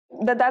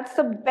that's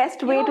the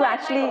best way to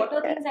actually. My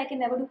daughter thinks I can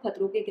never do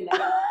Khatron ke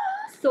Khiladi.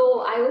 So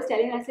I was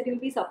telling her, I said, you'll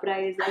be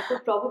surprised. I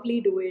could probably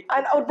do it.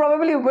 And I would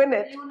probably win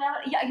it. You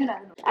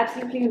never know.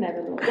 Absolutely, you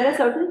never know. There are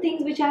certain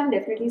things which I'm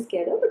definitely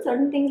scared of, but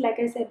certain things, like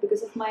I said,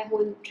 because of my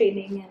whole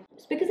training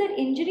and because that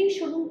injury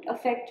shouldn't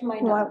affect my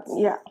dance.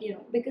 Yeah. You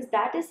know, because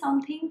that is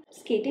something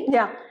skating.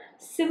 Yeah.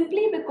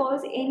 Simply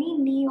because any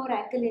knee or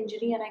ankle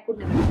injury, and I could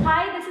never.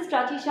 Hi, this is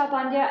Prachi Shah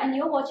Pandya, and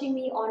you're watching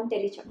me on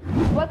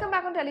TellyChakkar. Welcome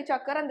back on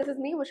TellyChakkar, and this is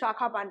me,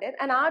 Vishakha Pandit.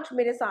 And आज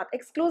मेरे साथ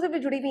exclusively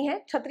जुड़ी हुई हैं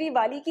छतरी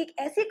वाली की एक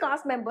ऐसी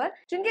कास्ट मेंबर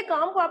जिनके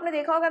काम को आपने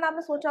देखा होगा,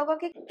 आपने सोचा होगा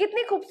कि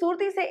कितनी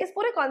खूबसूरती से इस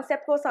पूरे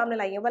कॉन्सेप्ट को सामने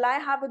लाई है. Well, I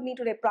have with me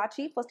today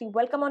Prachi. Firstly,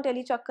 welcome on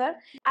TellyChakkar.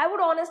 I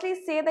would honestly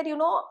say that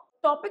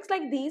topics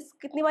like these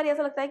कितनी बार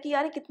ऐसा लगता है कि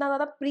यार कितना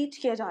ज्यादा प्रीच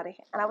किए जा रहे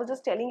हैं. And I was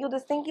just telling you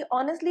this thing कि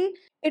honestly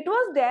it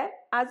was there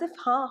as if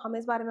हाँ हमें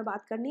इस बारे में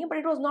बात करनी है, but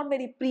it was not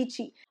very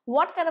प्रीची.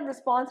 What kind of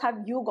response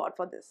have you got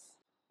for this?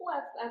 Oh,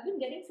 I've been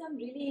getting some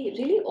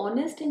really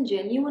honest and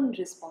genuine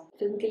response.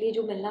 Film के लिए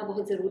जो मिलना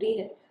बहुत ज़रूरी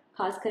है,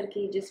 खास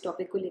करके जिस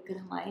टॉपिक को लेकर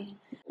हम आए हैं,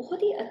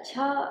 बहुत ही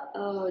अच्छा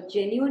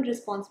genuine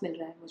response मिल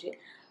रहा है मुझे.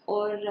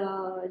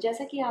 और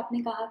जैसा कि आपने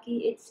कहा कि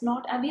it's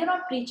not, we are not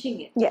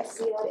preaching it. Yes,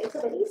 it's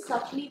a very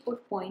subtly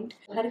put point.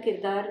 हर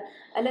किरदार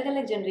अलग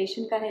अलग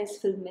जनरेशन का है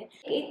इस फिल्म में.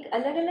 एक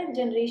अलग अलग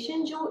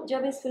जनरेशन जो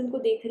जब इस फिल्म को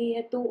देख रही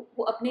है तो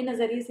वो अपने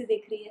नज़रिए से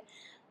देख रही है.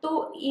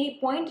 तो ये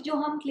पॉइंट जो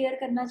हम क्लियर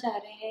करना चाह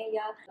रहे हैं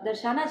या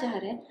दर्शाना चाह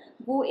रहे हैं,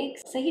 वो एक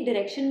सही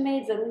डायरेक्शन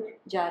में ज़रूर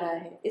जा रहा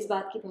है. इस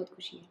बात की बहुत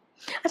खुशी है.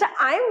 Achha,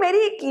 I am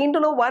very keen to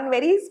know one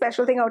very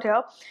special thing out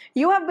here.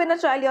 You have been a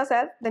child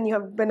yourself, then you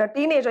have been a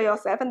teenager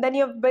yourself, and then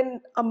you have been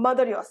a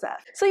mother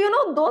yourself. So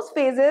those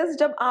phases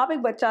जब आप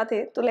एक बच्चा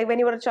थे, तो like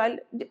when you were a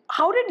child,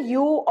 how did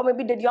you or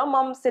maybe did your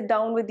mom sit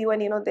down with you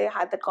and they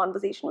had that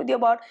conversation with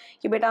you about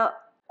कि बेटा,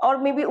 और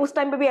may be उस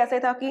टाइम पे भी ऐसा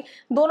ही था कि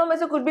दोनों में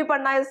से कुछ भी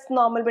पढ़ना है,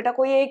 नॉर्मल बेटा,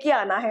 कोई एक ही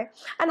आना है.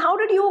 And how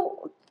did you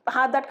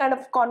have that kind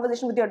of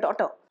conversation with your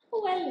daughter?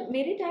 Well,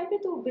 मेरे टाइम पे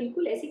तो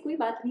बिल्कुल ऐसी कोई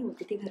बात नहीं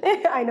होती थी घर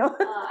पे. I know.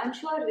 I'm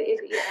sure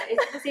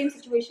it's the same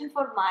situation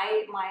for my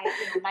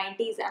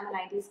 90s. I'm a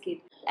 90s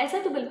kid. ऐसा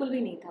तो बिल्कुल भी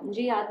नहीं था.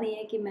 मुझे याद नहीं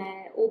है कि मैं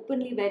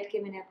ओपनली बैठ के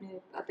मैंने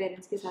अपने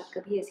पेरेंट्स के साथ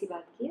कभी ऐसी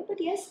बात की है.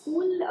 बट ये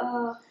स्कूल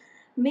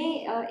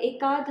में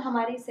एक आध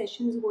हमारे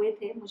सेशंस हुए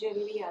थे, मुझे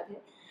अभी भी याद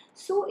है.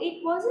 So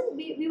it wasn't,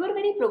 we were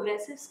very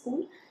progressive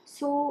school.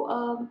 So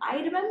I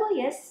remember,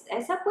 yes,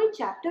 ऐसा कोई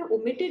chapter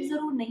omitted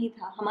ज़रूर नहीं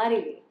था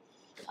हमारे लिए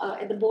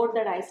at the board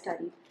that I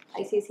studied,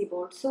 ICSE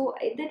board. So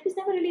that was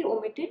never really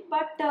omitted.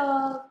 But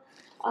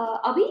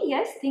abhi,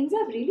 yes, things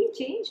have really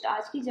changed.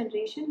 आज की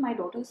generation, my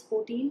daughter's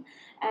 14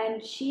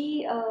 and she,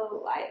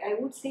 I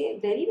would say,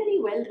 very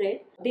well read.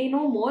 They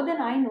know more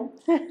than I know.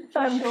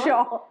 I'm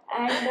sure.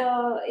 And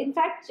in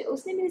fact,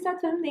 उसने मेरे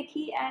साथ film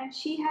देखी and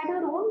she had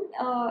her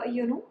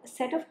own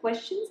set of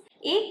questions.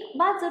 एक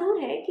बात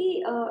ज़रूर है कि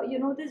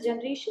this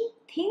generation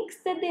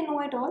thinks that they know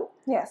it all.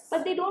 Yes.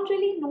 But they don't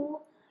really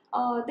know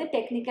the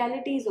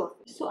technicalities of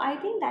it. So I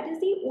think that is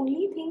the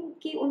only thing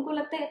कि उनको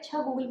लगता है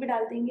अच्छा गूगल पे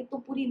डाल देंगे तो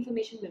पूरी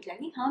इन्फॉर्मेशन मिल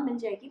जाएगी. हाँ मिल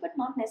जाएगी, but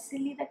not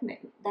necessarily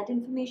that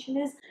information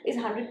is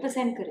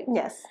 100% correct.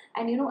 Yes.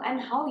 And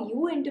and how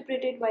you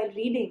interpret it while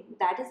reading,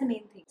 that is the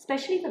main thing,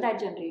 especially for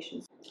that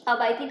generation.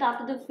 I think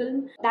after the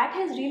film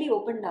that has really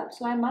opened up.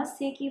 So I must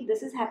say कि if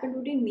this has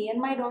happened between me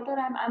and my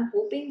daughter, I'm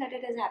hoping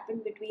that it has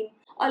happened between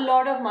a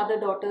lot of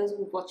mother daughters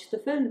who watched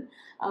the film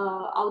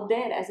out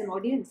there as an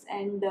audience.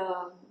 And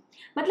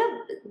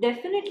मतलब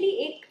definitely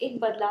एक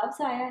बदलाव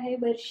सा आया है.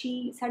 where she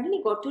suddenly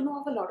got to know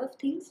of a lot of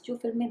things जो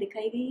film में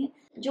दिखाई गई हैं,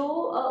 जो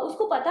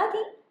उसको पता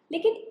थी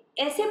लेकिन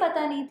ऐसे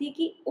पता नहीं थी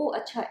कि ओ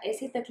अच्छा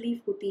ऐसे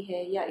तकलीफ होती है,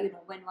 या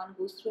when one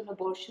goes through an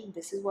abortion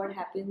this is what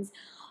happens,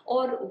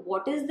 or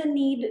what is the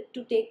need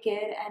to take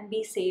care and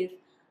be safe.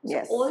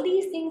 Yes. So all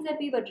these things that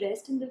we've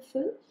addressed in the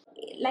film,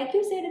 like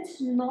you said, it's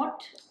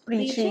not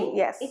preaching.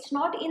 Yes. It's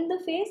not in the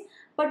face,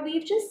 but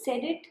we've just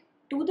said it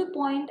to the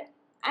point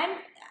and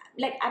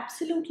like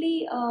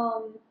absolutely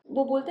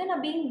वो बोलते हैं ना,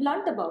 being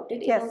blunt about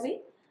it. Yes. In a way,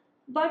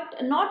 but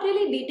not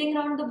really beating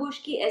around the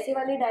bush कि ऐसे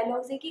वाले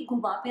dialogues है कि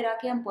घुमा फिरा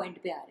के हम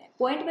point पे आ रहे हैं.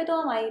 Point पे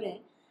तो हम आ ही रहे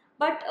हैं,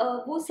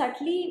 but वो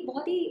subtly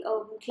बहुत ही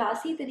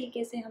classy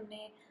तरीके से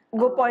हमने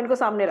वो पॉइंट को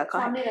सामने रखा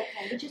है,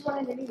 which is what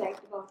I really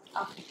liked about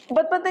it.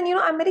 But then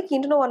I'm very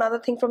keen to know another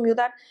thing from you,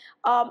 that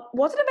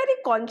was it a very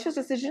conscious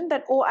decision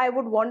that I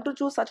would want to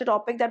choose such a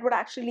topic that would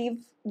actually leave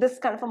this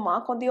kind of a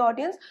mark on the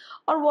audience,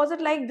 or was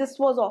it like this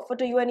was offered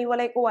to you and you were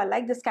like, I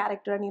like this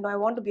character and I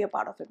want to be a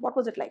part of it? What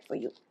was it like for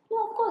you?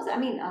 No, of course. I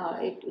mean,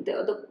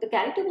 the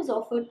character was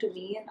offered to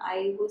me, and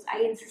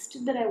I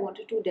insisted that I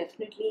wanted to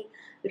definitely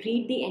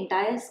read the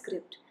entire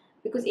script.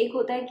 Because एक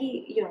होता है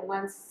कि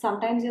once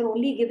sometimes you're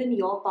only given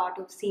your part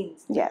of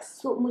scenes. Yes.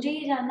 So मुझे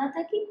ये जानना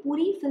था कि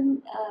पूरी फिल्म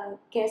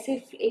कैसे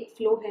एक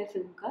फ्लो है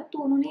फिल्म का. तो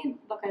उन्होंने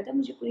बाकायदा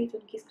मुझे पूरी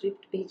फिल्म की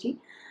स्क्रिप्ट भेजी,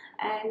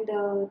 and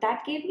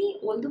that gave me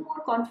all the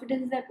more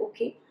confidence that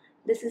okay,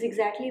 this is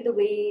exactly the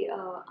way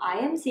I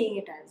am seeing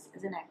it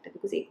as an actor.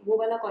 Because एक वो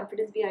वाला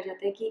confidence भी आ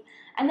जाता है कि,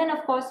 and then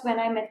of course when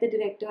I met the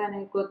director and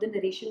I got the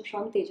narration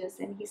from Tejas,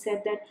 and he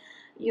said that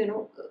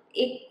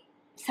एक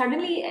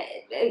suddenly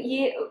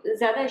ये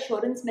ज़्यादा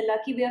assurance मिला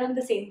कि we are on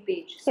the same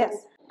page. So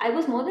Yes. I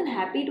was more than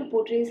happy to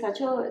portray such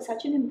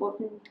an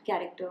important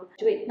character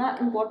जो इतना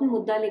important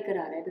मुद्दा लेकर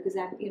आ रहा है, because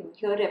I'm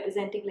here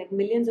representing like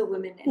millions of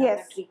women in our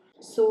Yes. country.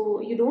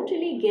 So you don't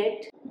really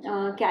get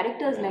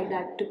characters like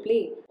that to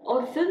play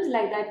और films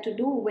like that to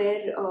do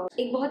where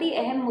एक बहुत ही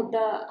अहम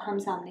मुद्दा हम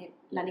सामने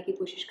लाने की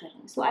कोशिश कर रहे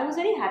हैं. So I was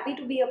very happy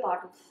to be a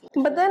part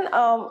of. But then,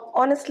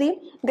 honestly,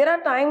 there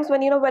are times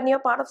when when you're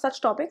part of such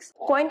topics,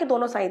 coin के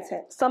दोनों sides हैं.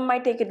 Some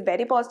might take it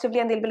very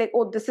positively and they'll be like,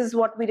 oh, this is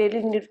what we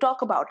really need to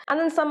talk about.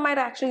 And then some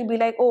might actually be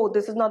like, oh,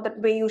 this is not the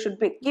way you should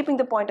be, keeping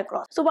the point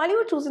across. So while you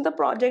were choosing the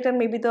project and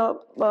maybe the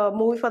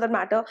movie for that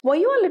matter, were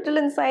you a little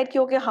inside,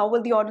 okay, how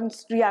will the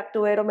audience react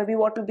to it, or maybe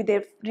what will be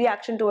their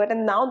reaction to it?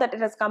 And now that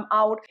it has come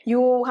out,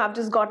 you have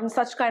just gotten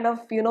such kind of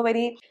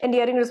very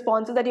endearing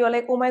responses that you're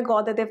like, oh my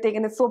god, that they've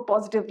taken it so positively.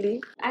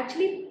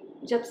 Actually,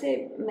 जब से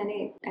मैंने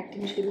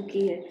acting शुरू की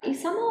है,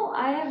 somehow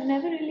I have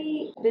never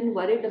really been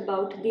worried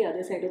about the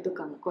other side of the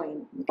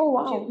coin. Oh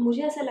wow.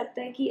 मुझे ऐसा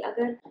लगता है कि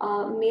अगर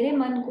मेरे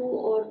मन को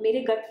और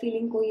मेरे gut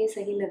feeling को ये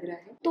सही लग रहा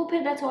है, तो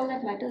फिर that's all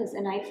that matters.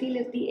 And I feel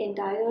if the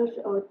entire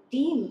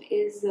team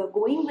is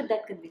going with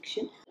that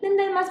conviction, then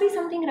there must be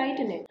something right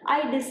in it.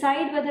 I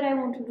decide whether I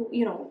want to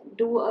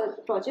do a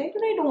project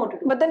or I don't want to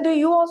do. But then do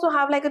you also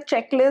have like a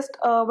checklist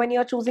when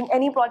you're choosing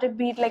any project,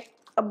 be it like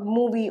a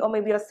movie or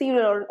maybe a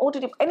serial or an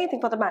OTT,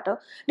 anything for the matter?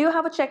 Do you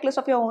have a checklist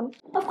of your own?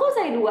 Of course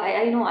I do.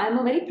 I know I'm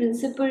a very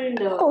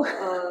principled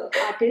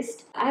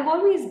artist. I've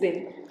always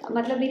been.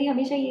 मतलब मेरी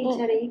हमेशा ये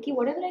इच्छा रही कि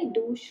whatever I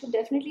do should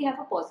definitely have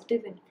a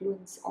positive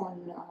influence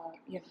on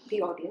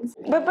the audience.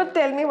 But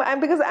tell me,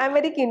 because I'm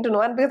very keen to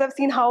know, and because I've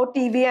seen how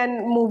TV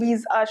and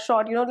movies are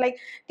shot. Like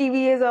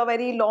TV is a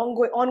very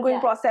ongoing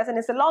process, and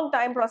it's a long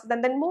time process,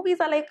 and then movies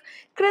are like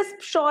crisp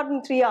shot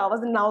in 3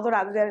 hours, and now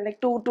they're in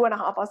like 2.5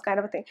 hours kind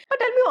of a thing. But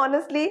tell me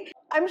honestly,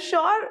 I'm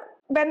sure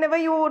whenever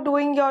you were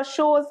doing your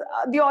shows,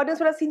 the audience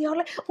would have seen you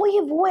like, oh,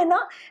 ye wo hai na?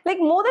 Like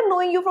more than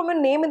knowing you from your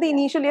name in the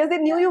initial years, they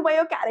knew you by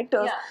your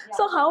characters. Yeah.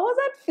 So how was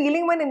that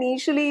feeling when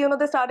initially,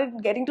 they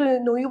started getting to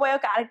know you by your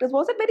characters?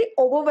 Was it very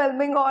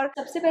overwhelming or?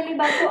 सबसे पहली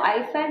बात तो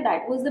I felt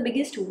that was the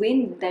biggest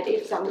win, that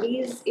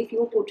if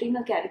you're portraying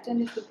a character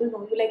and if people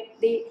know you, like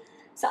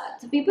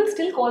people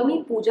still call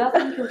me Pooja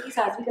from Kyunki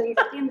Saas Bhi Kabhi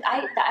Chatti,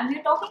 and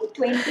we're talking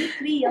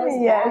 23 years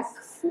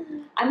Yes. back.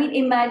 I mean,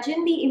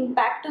 imagine the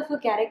impact of a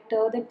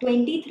character that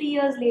 23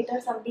 years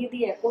later somebody at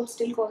the airport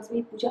still calls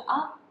me Pooja.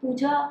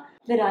 Pooja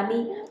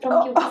Virani from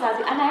Kyunki Saas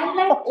Bhi, and I'm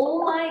like,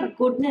 oh my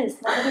goodness,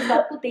 मतलब इस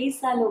बात को 23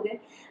 साल हो गए.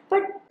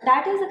 But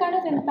that is the kind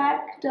of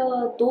impact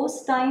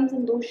those times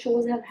and those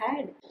shows have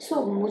had.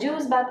 So मुझे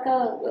उस बात का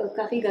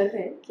काफ़ी गर्व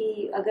है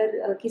कि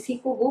अगर किसी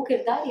को वो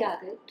किरदार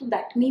याद है, तो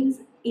that means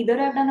either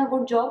I've done a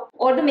good job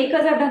or the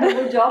makers have done a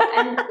good job,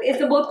 and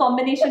it's a both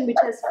combination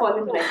which has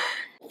fallen right.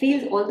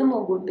 Feels all the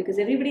more good because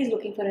everybody is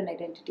looking for an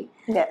identity.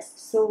 Yes.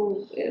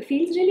 So it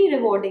feels really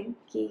rewarding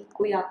कि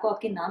कोई आपको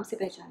आपके नाम से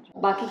पहचान रहा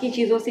है, बाकी की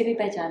चीज़ों से भी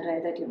पहचान रहा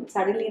है, that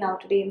suddenly now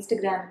today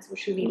Instagram and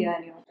social media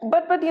and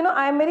But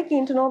I'm very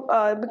keen to know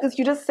because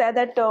you just said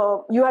that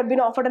you had been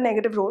offered a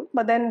negative role,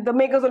 but then the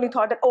makers only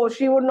thought that, oh,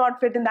 she would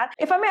not fit in that.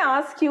 If I may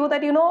ask you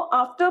that,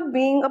 after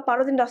being a part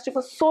of the industry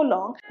for so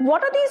long,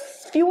 what are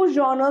these few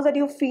genres that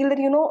you feel that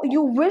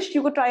you wish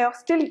you could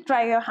still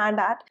try your hand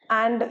at,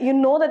 and you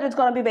know that it's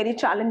going to be very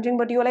challenging,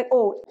 but you're like,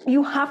 oh,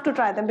 you have to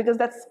try them because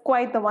that's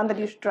quite the one that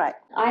you should try?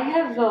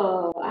 I've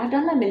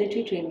done my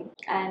military training,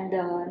 and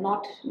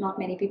not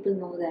many people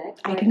know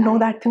that. I didn't know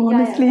that too,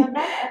 honestly.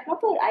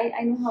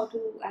 I know how to.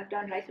 I've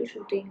done rifle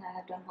shooting. I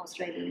have done horse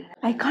riding.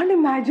 I can't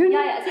imagine.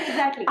 Yeah, see,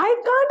 exactly. I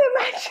can't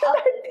imagine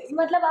that.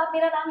 मतलब आप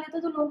मेरा नाम लेते हो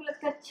तो लोगों को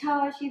लगता है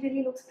अच्छा, she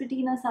really looks pretty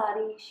in a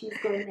sari. She's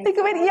going next.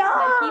 Like, yeah.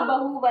 Lucky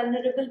bahu,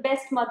 vulnerable,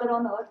 best mother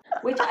on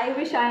earth, which I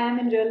wish I am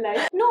in real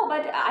life. No,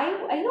 but I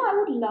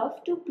would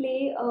love to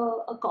play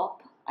a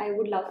cop. I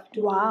would love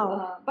to.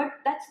 Wow. But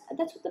that's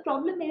what the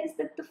problem is,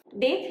 that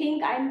they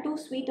think I'm too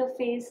sweet a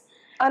face.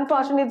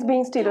 Unfortunately, it's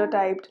being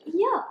stereotyped.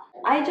 Yeah,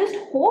 I just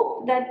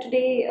hope that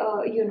today,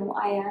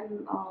 I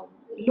am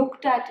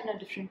looked at in a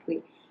different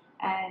way,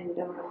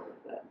 and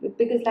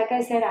because, like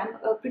I said, I'm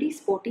a pretty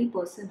sporty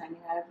person. I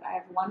mean,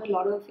 I've won a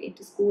lot of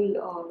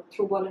inter-school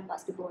throwball and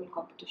basketball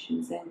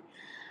competitions,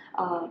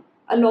 and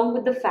along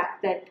with the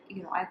fact that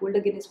I hold a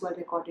Guinness World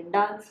Record in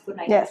dance for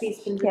 93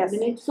 spins in a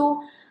minute.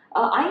 So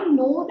I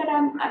know that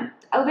I'm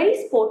a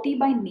very sporty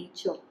by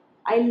nature.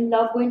 I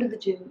love going to the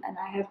gym, and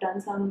I have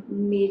done some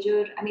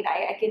major. I mean,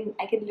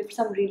 I can lift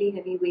some really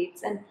heavy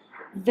weights, and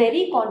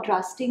very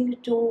contrasting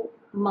to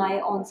my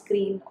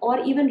on-screen or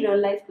even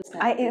real-life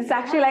personality. It's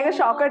actually like a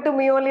shocker to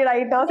me only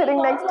right now,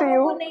 sitting next to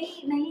you.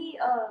 नहीं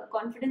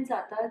confidence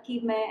आता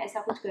कि मैं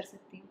ऐसा कुछ कर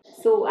सकती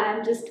हूँ. So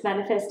I'm just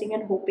manifesting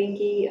and hoping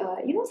कि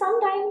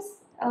sometimes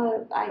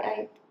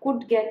I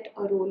could get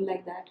a role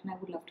like that, and I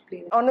would love to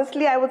play that.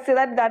 Honestly, I would say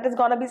that that is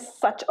gonna be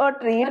such a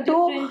treat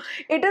to.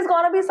 It is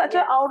gonna be such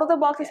a out of the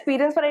box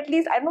experience for at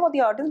least, I don't know about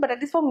the audience, but at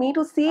least for me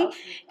to see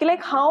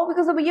like how,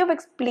 because the way you've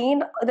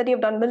explained that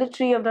you've done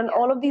military, you've done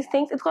all of these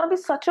things, it's gonna be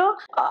such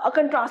a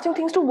contrasting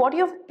things to what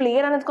you've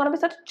played, and it's gonna be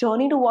such a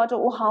journey to watch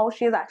how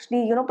she has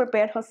actually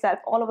prepared herself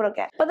all over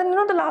again. But then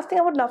the last thing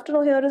I would love to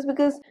know here is,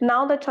 because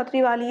now that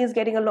Chhatri Wali is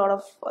getting a lot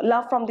of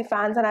love from the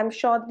fans, and I'm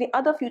sure the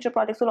other future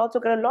projects will also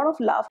get a lot of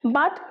love.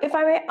 But if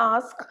I may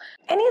ask,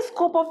 any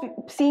scope of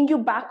seeing you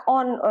back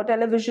on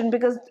television?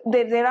 Because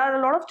there are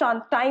a lot of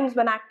times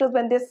when actors,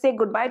 when they say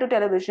goodbye to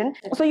television,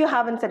 so you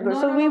haven't said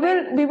goodbye. So we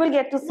will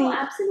get to see. No,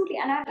 absolutely.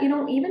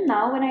 And even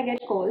now when I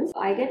get calls,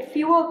 I get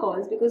fewer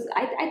calls, because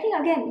I think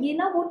again ये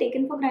ना वो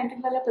taken for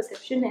granted वाला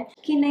perception है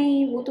कि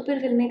नहीं वो तो फिर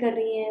फिल्में कर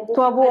रही हैं,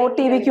 तो अब वो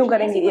टीवी क्यों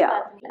करेंगी?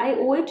 I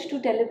owe it to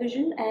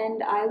television,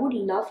 and I would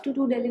love to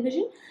do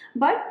television,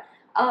 but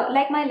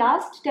like my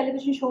last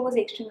television show was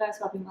Extreme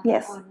Swabhiman,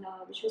 yes, on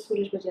which was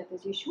Suresh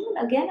Bajata's show.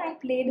 And again, I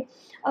played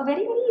a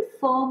very, very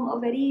firm, a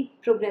very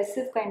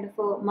progressive kind of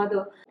a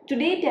mother.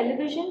 Today,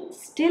 television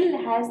still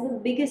has the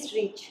biggest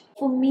reach.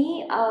 For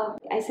me,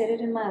 I said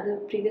it in my other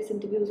previous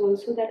interviews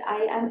also, that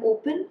I am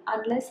open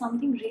unless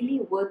something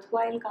really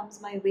worthwhile comes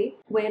my way,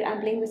 where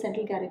I'm playing the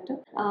central character.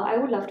 I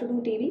would love to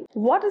do TV.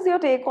 What is your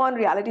take on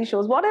reality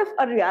shows? What if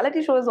a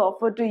reality show is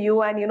offered to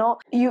you, and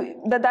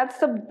that's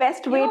the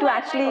best way to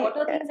actually... My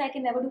daughter thinks I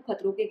can never do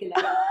Khatron ke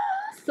Khiladi.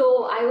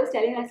 So I was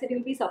telling her, I said,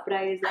 you'll be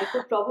surprised. I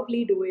could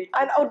probably do it.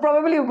 And I would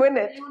probably win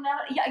it. You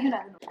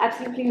never know.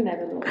 Absolutely, you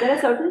never know. There are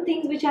certain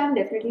things which I'm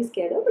definitely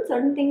scared of, but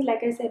certain things,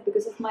 like I said,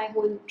 because of my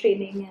whole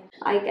training, and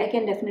I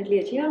can definitely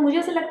achieve. And मुझे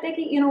ऐसा लगता है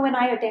कि when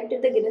I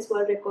attempted the Guinness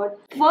World Record,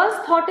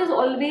 first thought is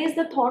always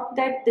the thought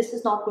that this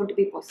is not going to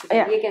be possible.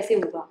 ये कैसे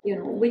होगा?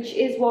 Which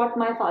is what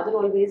my father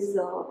always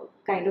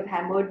kind of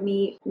hammered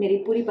me मेरी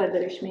पूरी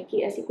परवरिश में,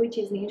 कि ऐसी कोई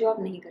चीज़ नहीं है जो आप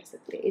नहीं कर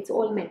सकते. It's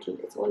all mental.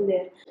 It's all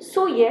there.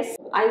 So yes,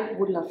 I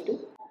would love to.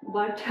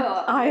 But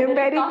I am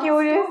very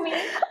curious.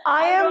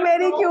 I am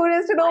very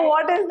curious to know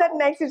what is that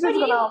next which is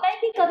gonna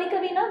happen.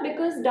 कभी ना,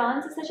 because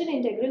dance is such an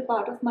integral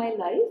part of my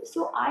life,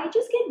 so I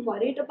just get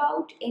worried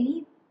about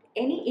any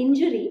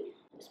injury,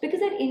 because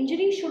that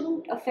injury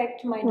shouldn't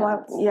affect my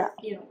dance.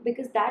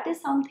 Because that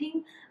is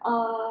something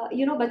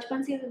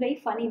bachpan se is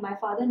very funny. My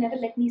father never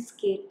let me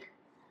skating.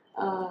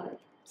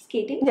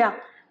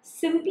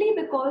 Simply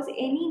because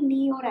any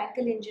knee or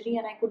ankle injury,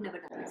 and I could never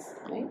dance,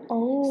 right?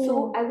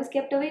 So I was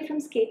kept away from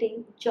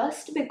skating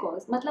just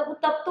because, मतलब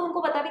तब तो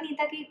उनको पता भी नहीं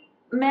था कि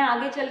मैं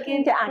आगे चल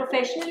के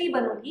professionally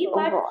बनूंगी.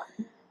 But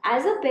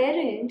as a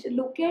parent,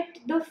 look at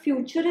the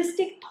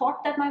futuristic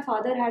thought that my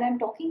father had. I'm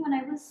talking when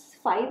I was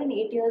 5 and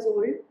 8 years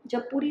old,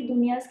 जब पूरी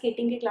दुनिया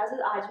skating के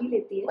classes आज भी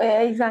लेती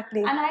है.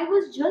 Exactly. And I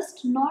was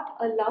just not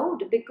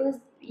allowed, because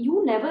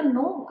you never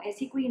know,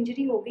 ऐसी कोई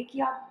injury होगी कि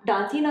आप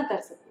डांस ही ना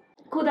कर सको.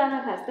 खुदा ना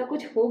खास्ता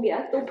कुछ हो गया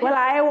तो well,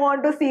 I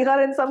want to see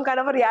her in some kind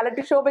of a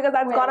reality show, because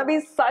that's gonna be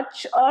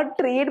such a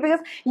treat, because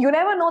you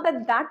never know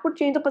that would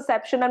change the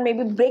perception and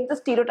maybe break the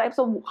stereotypes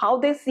of how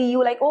they see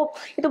you, like, oh,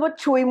 ये तो बहुत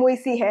छुई मुई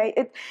सी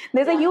है.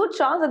 There's a huge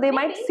chance that they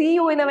might see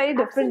you in a very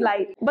different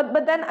light. But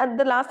then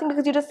the last thing,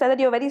 because you just said that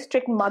you're a very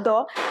strict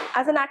mother,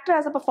 as an actor,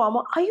 as a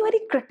performer, are you very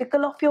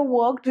critical of your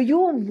work? Do you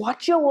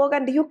watch your work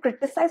and do you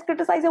criticize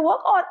your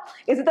work, or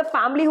is it the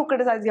family who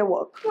criticize your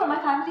work? No, my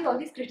family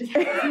always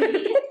criticizes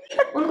me.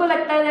 उनको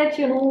लगता है that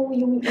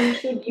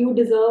you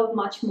deserve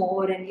much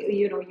more, and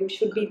you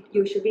should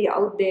be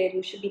out there,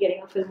 you should be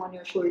getting a film on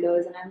your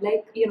shoulders, and I'm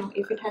like,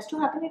 if it has to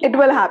happen, it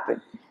will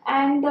happen.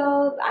 And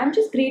I'm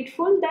just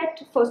grateful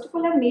that first of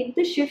all I've made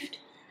the shift.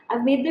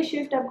 I've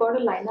got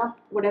a lineup,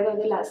 whatever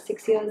the last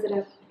 8 years that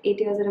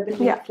I've been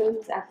doing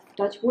films. I've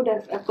touched wood.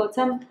 I've got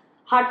some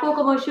hardcore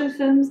commercial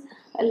films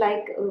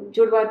like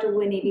Jodwa 2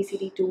 and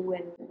ABCD 2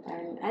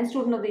 and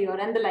Student of the Year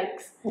and the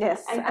likes.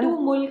 Yes. And 2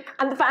 Mulk.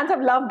 And the fans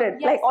have loved it.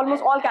 Yes, like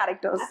almost all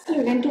characters.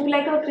 Absolutely. And 2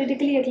 like a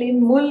critically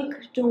acclaimed Mulk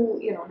to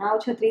now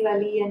Chhatri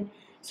Wali, and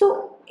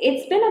so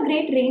it's been a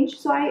great range.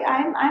 So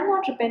I'm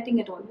not repenting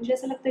at all. मुझे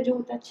ऐसा लगता है जो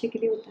होता है अच्छे के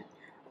लिए होता है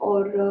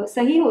और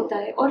सही होता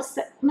है और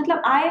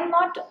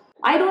मतलब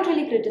I don't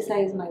really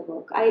criticize my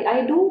work.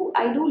 I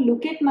do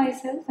look at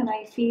myself and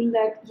I feel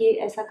that ये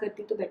ऐसा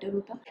करती तो better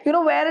होता.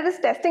 Where it is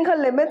testing her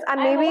limits,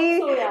 and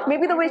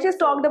maybe the way she's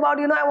talked about,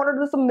 I want to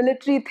do some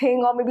military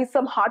thing or maybe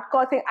some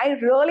hardcore thing. I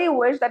really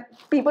wish that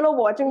people are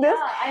watching this,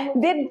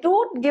 they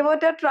do give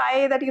it a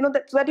try, that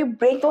so that you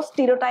break those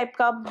stereotype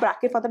ka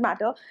bracket for the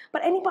matter.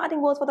 But any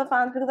parting words for the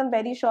fans, because I'm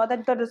very sure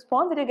that the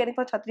response that you're getting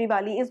for Chhatri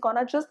Wali is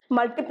gonna just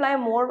multiply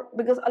more,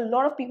 because a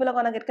lot of people are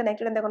gonna get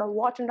connected and they're gonna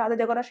watch, and rather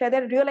they're gonna share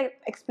their real life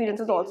experience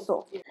experiences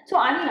also. So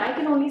I mean, I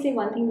can only say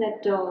one thing,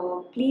 that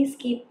please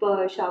keep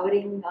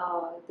showering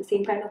the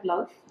same kind of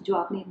love जो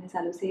आपने इतने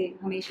सालों से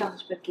हमेशा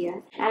मुझ पर किया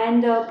है.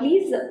 And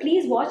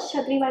please watch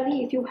छतरी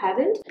वाली if you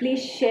haven't.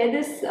 Please share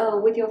this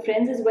with your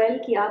friends as well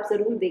कि आप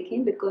ज़रूर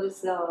देखें,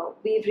 because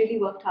we've really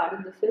worked hard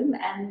on the film,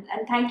 and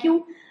thank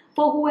you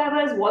for whoever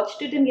has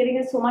watched it and giving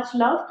us so much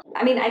love.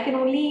 I mean, I can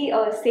only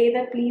say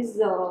that please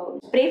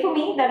pray for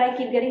me that I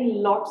keep getting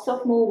lots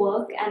of more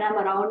work and I'm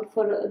around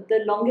for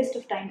the longest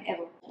of time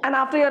ever. And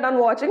after you're done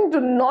watching, do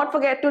not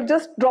forget to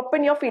just drop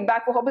in your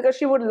feedback for her, because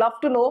she would love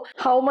to know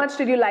how much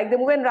did you like the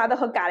movie and rather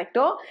her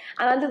character.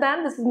 And until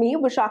then, this is me,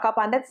 Vishakha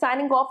Pandit,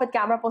 signing off with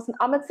camera person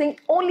Amit Singh,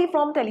 only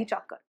from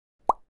TellyChakkar.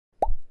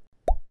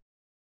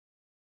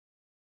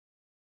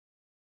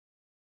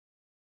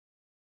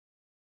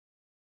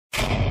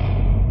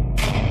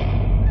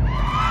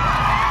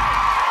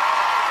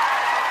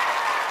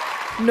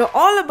 Know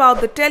all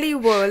about the Telly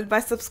world by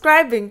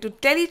subscribing to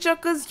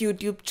TellyChakkar's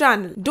YouTube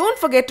channel. Don't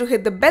forget to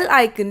hit the bell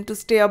icon to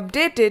stay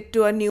updated to our new